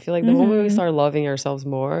more. I feel like the moment we start loving ourselves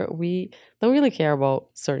more, we don't really care about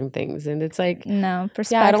certain things. And it's like, no,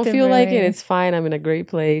 perspective. Yeah, I don't feel like it. It's fine. I'm in a great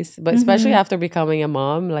place. But especially after becoming a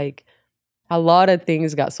mom, like a lot of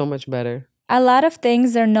things got so much better. A lot of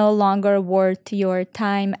things are no longer worth your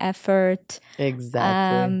time, effort.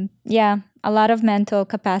 Exactly. Yeah, a lot of mental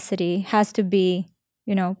capacity has to be,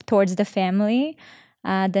 towards the family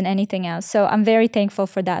than anything else. So I'm very thankful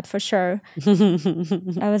for that, for sure.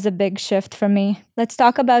 That was a big shift for me. Let's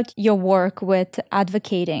talk about your work with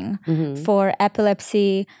advocating for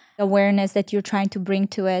epilepsy, awareness that you're trying to bring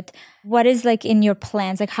to it. What is like in your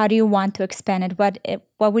plans? Like, how do you want to expand it?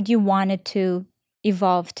 What would you want it to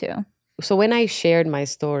evolve to? So when I shared my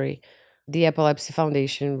story, the Epilepsy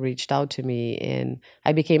Foundation reached out to me and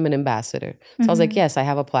I became an ambassador. So I was like, yes, I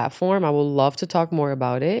have a platform. I would love to talk more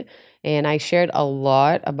about it. And I shared a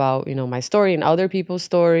lot about, my story and other people's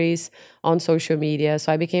stories on social media.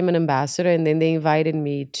 So I became an ambassador, and then they invited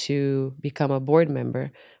me to become a board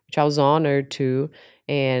member, which I was honored to.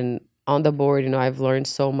 And on the board, I've learned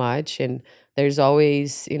so much. And there's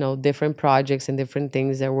always, different projects and different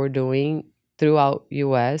things that we're doing throughout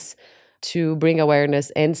US to bring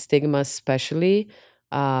awareness and stigma especially.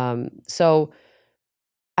 So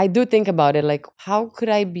I do think about it like, how could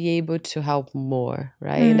I be able to help more,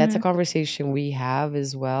 right? And that's a conversation we have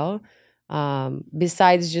as well.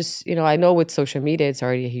 Besides just, I know with social media, it's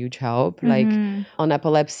already a huge help. Like on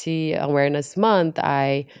Epilepsy Awareness Month,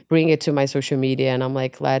 I bring it to my social media and I'm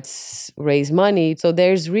like, let's raise money. So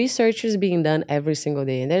there's researchers being done every single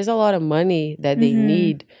day. And there's a lot of money that they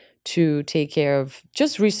need to take care of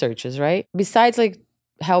just researchers, right? Besides like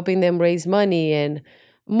helping them raise money, and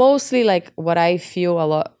mostly like what I feel a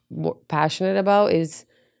lot more passionate about is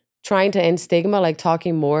trying to end stigma, like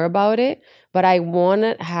talking more about it. But I want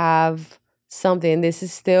to have something, this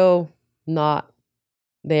is still not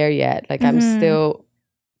there yet. Like I'm still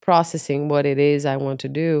processing what it is I want to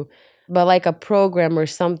do, but like a program or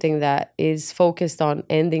something that is focused on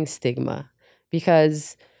ending stigma,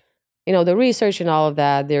 because the research and all of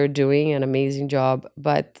that, they're doing an amazing job.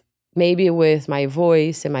 But maybe with my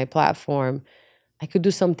voice and my platform, I could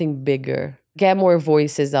do something bigger, get more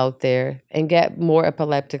voices out there and get more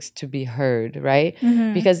epileptics to be heard, right?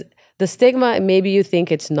 Because the stigma, maybe you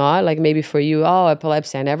think it's not, like maybe for you, oh,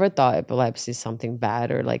 epilepsy, I never thought epilepsy is something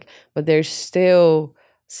bad, or like, but there's still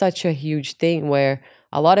such a huge thing where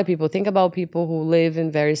a lot of people think about people who live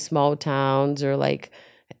in very small towns, or like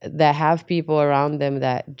that have people around them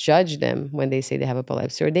that judge them when they say they have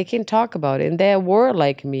epilepsy, or they can talk about it. And they were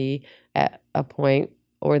like me at a point,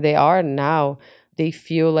 or they are now. They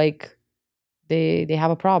feel like they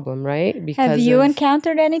have a problem, right? Because have you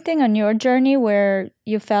encountered anything on your journey where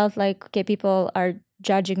you felt like, okay, people are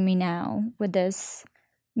judging me now with this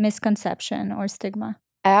misconception or stigma?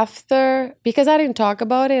 After, because I didn't talk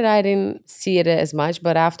about it, I didn't see it as much.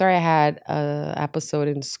 But after I had an episode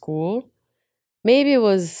in school, maybe it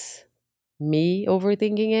was me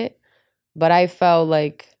overthinking it, but I felt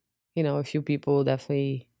like, a few people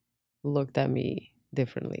definitely looked at me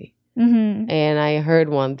differently. And I heard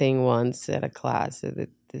one thing once at a class that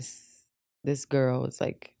this girl was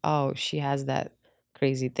like, oh, she has that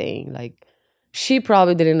crazy thing. Like, she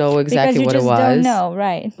probably didn't know exactly what it was. Because you just don't know,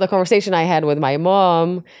 right? The conversation I had with my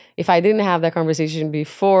mom, if I didn't have that conversation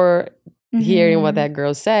before hearing what that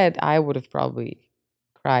girl said, I would have probably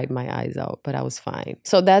cried my eyes out, but I was fine.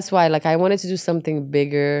 So that's why, like, I wanted to do something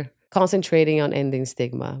bigger, concentrating on ending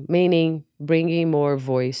stigma, meaning bringing more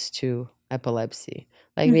voice to epilepsy.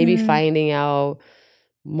 Like maybe finding out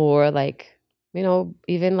more, like,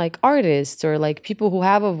 even like artists or like people who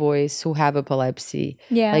have a voice who have epilepsy.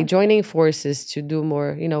 Yeah. Like joining forces to do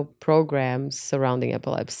more, programs surrounding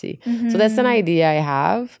epilepsy. So that's an idea I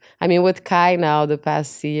have. I mean, with Kai now, the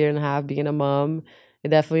past year and a half being a mom, it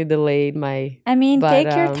definitely delayed my...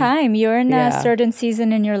 take your time. You're in a certain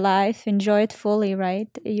season in your life. Enjoy it fully, right?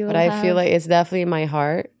 But I feel like it's definitely in my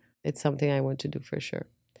heart. It's something I want to do for sure.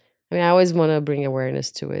 I mean, I always want to bring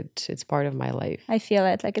awareness to it. It's part of my life. I feel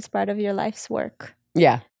it, like it's part of your life's work.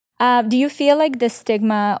 Yeah. Do you feel like the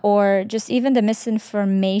stigma or just even the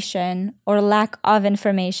misinformation or lack of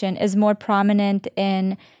information is more prominent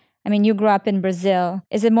in I mean, you grew up in Brazil.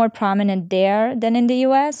 Is it more prominent there than in the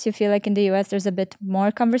US? You feel like in the US there's a bit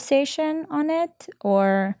more conversation on it?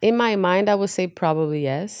 Or In my mind, I would say probably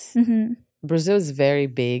yes. Mhm. Brazil is very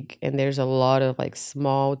big, and there's a lot of like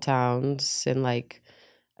small towns, and like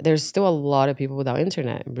there's still a lot of people without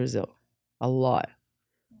internet in Brazil. A lot,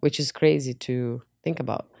 which is crazy to think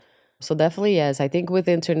about. So definitely yes. I think with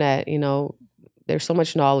internet, there's so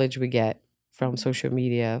much knowledge we get from social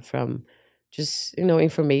media, from just,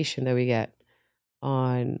 information that we get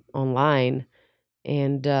on online.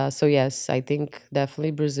 And so yes, I think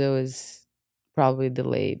definitely Brazil is probably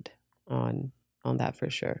delayed on on that for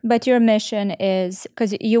sure. But your mission is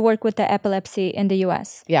because you work with the epilepsy in the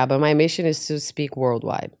US. Yeah, but my mission is to speak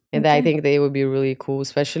worldwide. And I Okay. think they would be really cool,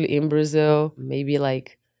 especially in Brazil, maybe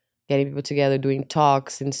like getting people together doing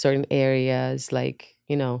talks in certain areas, like,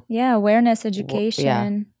 Yeah, awareness, yeah,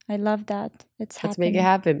 education. I love that. It's let's make it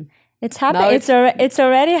happening. happen. It's Now happening. it's It's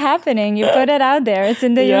already happening. You put it out there. It's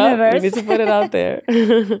in the yeah, we universe. need to put it out there.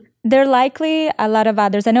 There are likely a lot of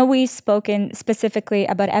others. I know we've spoken specifically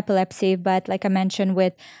about epilepsy, but like I mentioned,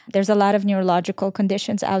 there's a lot of neurological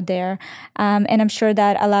conditions out there, and I'm sure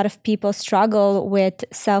that a lot of people struggle with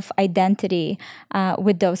self-identity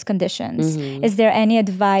with those conditions. Mhm. Is there any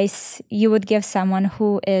advice you would give someone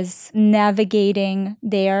who is navigating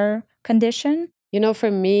their condition?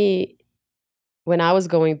 For me, when I was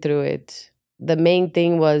going through it, the main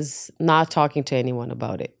thing was not talking to anyone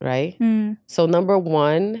about it, right? Mm. So, number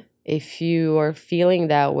one, if you are feeling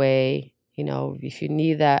that way, if you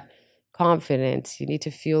need that confidence, you need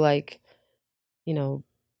to feel like, you know,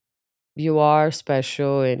 you are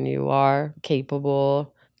special and you are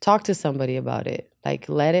capable. Talk to somebody about it. Like,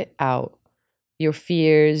 let it out. Your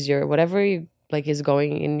fears, your whatever you like is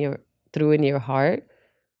going in your heart,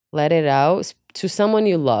 let it out to someone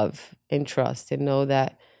you love and trust, and know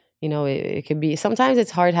that it can be, sometimes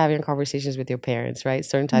it's hard having conversations with your parents, right?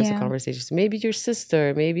 Certain types of Yeah. conversations, maybe your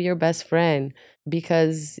sister, maybe your best friend,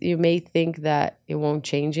 because you may think that it won't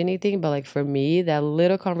change anything, but like for me, that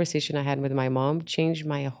little conversation I had with my mom changed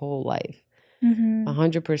my whole life. Mm-hmm.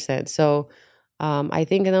 100%. So I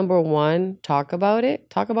think number one, talk about it.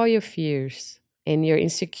 Talk about your fears and your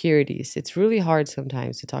insecurities. It's really hard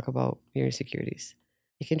sometimes to talk about your insecurities.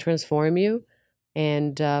 It can transform you,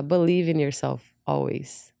 and believe in yourself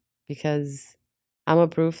always, because I'm a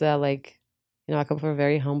proof that, like, I come from a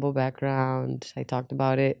very humble background. I talked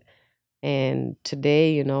about it. And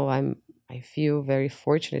today, I feel very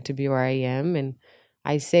fortunate to be where I am. And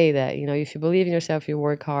I say that, if you believe in yourself, you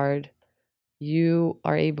work hard, you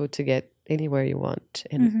are able to get anywhere you want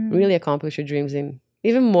and Mm-hmm. really accomplish your dreams and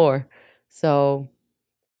even more. So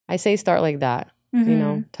I say start like that.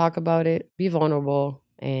 Mm-hmm. Talk about it, be vulnerable,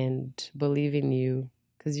 and believe in you,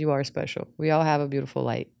 because you are special. We all have a beautiful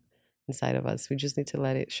light inside of us. We just need to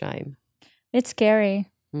let it shine. It's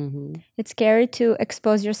scary. Hmm. It's scary to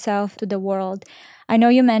expose yourself to the world. I know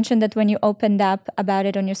you mentioned that when you opened up about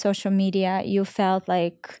it on your social media, you felt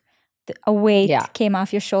like a weight Yeah, came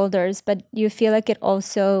off your shoulders, but you feel like it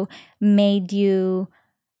also made you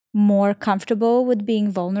more comfortable with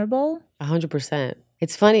being vulnerable? 100%.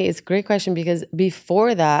 It's funny. It's a great question, because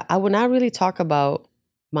before that, I would not really talk about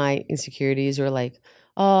my insecurities, or like,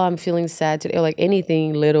 oh, I'm feeling sad today, or like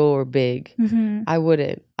anything little or big. Mm-hmm. I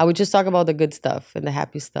wouldn't. I would just talk about the good stuff and the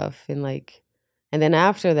happy stuff. And then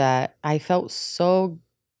after that, I felt so,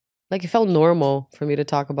 like, it felt normal for me to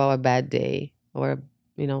talk about a bad day, or,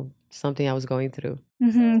 something I was going through.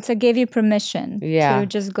 Mm-hmm. So it gave you permission to Yeah.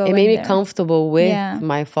 just go It made in me there. comfortable with Yeah.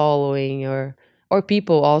 my following, or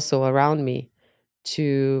people also around me,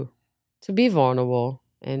 to be vulnerable,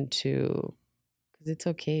 and to, because it's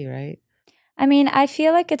okay, right? I mean, I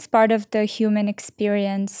feel like it's part of the human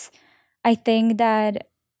experience. I think that,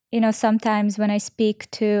 sometimes when I speak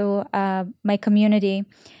to my community,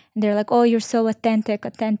 they're like, oh, you're so authentic,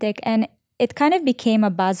 authentic. And it kind of became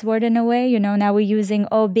a buzzword in a way. Now we're using,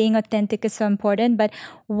 oh, being authentic is so important. But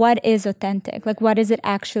what is authentic? Like, what does it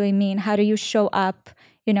actually mean? How do you show up,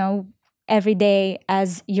 every day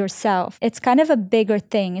as yourself? It's kind of a bigger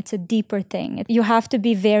thing, it's a deeper thing. You have to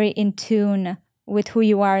be very in tune with who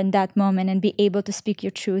you are in that moment and be able to speak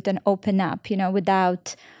your truth and open up,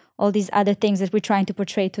 without all these other things that we're trying to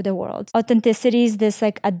portray to the world. Authenticity is this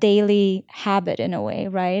like a daily habit in a way,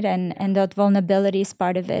 right? And that vulnerability is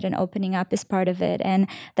part of it, and opening up is part of it. And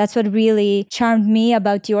that's what really charmed me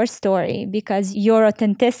about your story, because your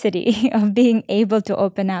authenticity of being able to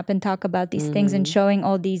open up and talk about these things and showing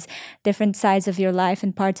all these different sides of your life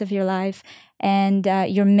and parts of your life, and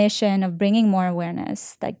your mission of bringing more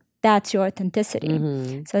awareness, like that's your authenticity.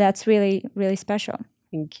 Mm-hmm. So that's really, really special.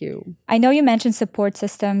 Thank you. I know you mentioned support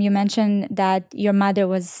system. You mentioned that your mother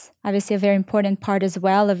was obviously a very important part as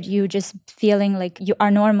well of you just feeling like you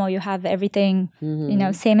are normal, you have everything,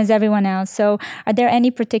 same as everyone else. So are there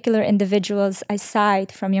any particular individuals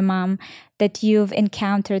aside from your mom that you've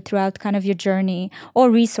encountered throughout kind of your journey,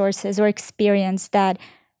 or resources or experience that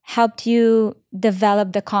helped you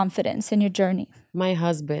develop the confidence in your journey? My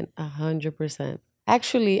husband, 100%.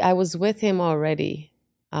 Actually, I was with him already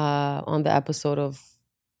on the episode of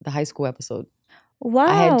the high school episode. Wow.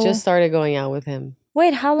 I had just started going out with him.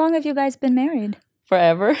 Wait, how long have you guys been married?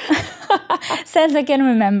 Forever. Since I can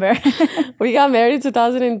remember. We got married in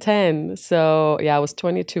 2010. So yeah, I was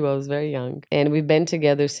 22. I was very young. And we've been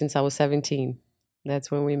together since I was 17. That's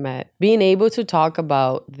when we met. Being able to talk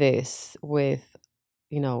about this with,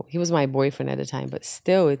 he was my boyfriend at the time, but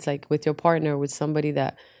still, it's like with your partner, with somebody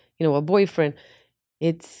that, a boyfriend,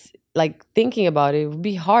 it's like thinking about it would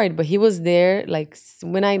be hard, but he was there. Like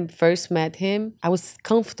when I first met him, I was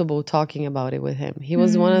comfortable talking about it with him. He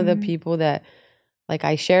was one of the people that, like,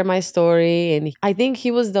 I share my story, and I think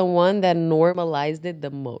he was the one that normalized it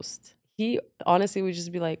the most. He honestly would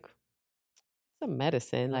just be like, it's a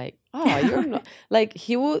medicine. Like, oh, you're not. Like,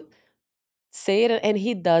 he would say it, and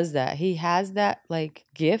he does that. He has that, like,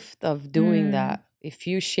 gift of doing that. If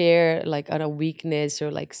you share, like, on a weakness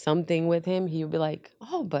or, like, something with him, he'll be like,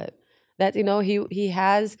 oh, but that, he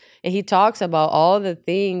has, and he talks about all the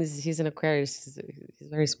things. He's an Aquarius. He's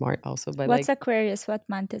very smart also. But what's like, Aquarius? What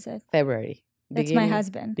month is it? February. That's my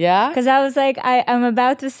husband. Yeah? Because I was like, I'm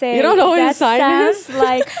about to say. You don't know what his sign is?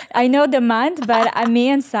 Like, I know the month, but me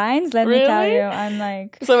and signs, let me tell you, I'm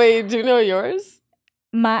like. So wait, do you know yours?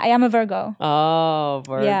 I am a Virgo. Oh,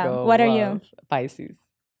 Virgo. Yeah. What are you? Pisces.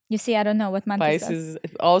 You see, I don't know what month Pisces is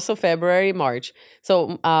is also February, March.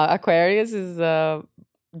 So Aquarius is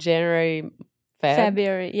January,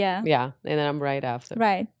 February, yeah. Yeah, and then I'm right after.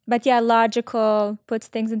 Right. But yeah, logical, puts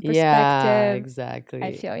things in perspective. Yeah, exactly.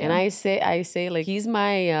 I feel you. And I say like, he's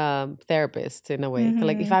my therapist in a way.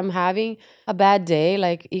 Like if I'm having a bad day,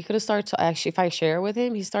 like he could start actually, if I share with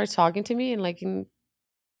him, he starts talking to me, and like in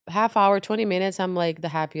half hour, 20 minutes, I'm like the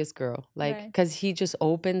happiest girl. Like, because he just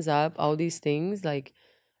opens up all these things. Like,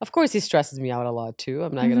 of course, he stresses me out a lot too.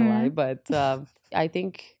 I'm not going to lie. But I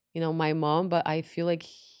think, my mom, but I feel like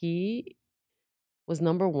he was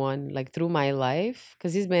number one, like through my life,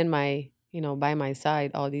 because he's been by my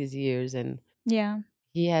side all these years. And yeah,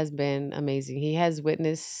 he has been amazing. He has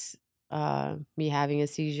witnessed me having a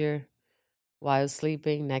seizure while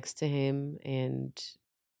sleeping next to him. And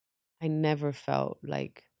I never felt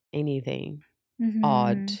like anything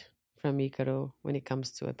odd from Icaro when it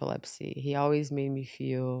comes to epilepsy. He always made me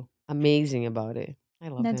feel amazing about it. I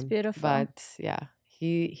love him. That's beautiful. But yeah,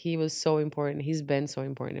 he was so important. He's been so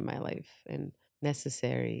important in my life and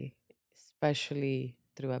necessary, especially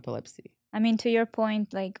through epilepsy. I mean, to your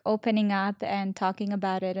point, like opening up and talking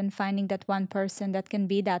about it and finding that one person that can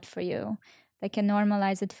be that for you, that can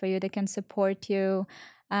normalize it for you, that can support you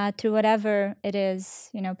through whatever it is,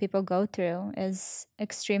 people go through, is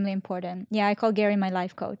extremely important. Yeah, I call Gary my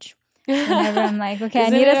life coach. Whenever I'm like, okay, I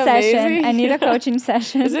need a session. I need a coaching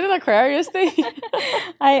session. Is it an Aquarius thing?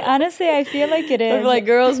 I feel like it is. Like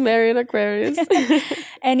girls marry an Aquarius.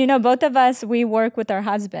 And both of us, we work with our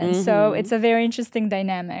husbands. So it's a very interesting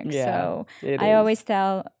dynamic. Yeah, so I always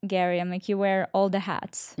tell Gary, I'm like, you wear all the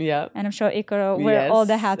hats. Yeah. And I'm sure Icaro wear all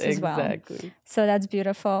the hats as well. Exactly. So that's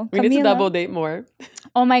beautiful. We need to double date more.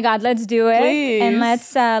 Oh my God, let's do it. Please. And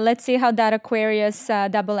let's see how that Aquarius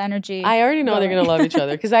double energy. I already know they're going to love each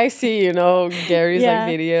other because I see, Gary's like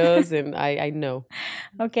videos, and I know.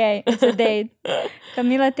 Okay, it's a date.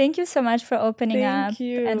 Camila, thank you so much for opening up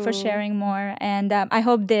you. And for sharing more. And I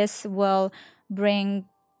hope this will bring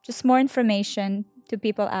just more information to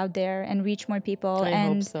people out there and reach more people. I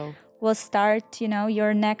hope so. We'll start,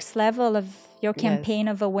 your next level of your campaign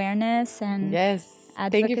of awareness and advocacy.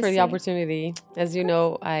 Thank you for the opportunity. As you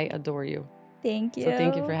know, I adore you. Thank you. So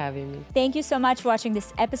thank you for having me. Thank you so much for watching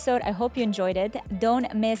this episode. I hope you enjoyed it.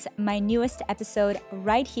 Don't miss my newest episode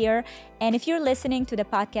right here. And if you're listening to the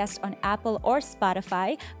podcast on Apple or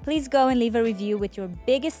Spotify, please go and leave a review with your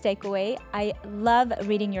biggest takeaway. I love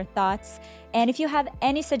reading your thoughts. And if you have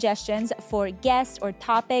any suggestions for guests or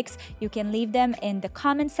topics, you can leave them in the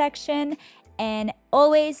comment section. And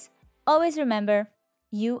always remember,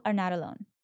 you are not alone.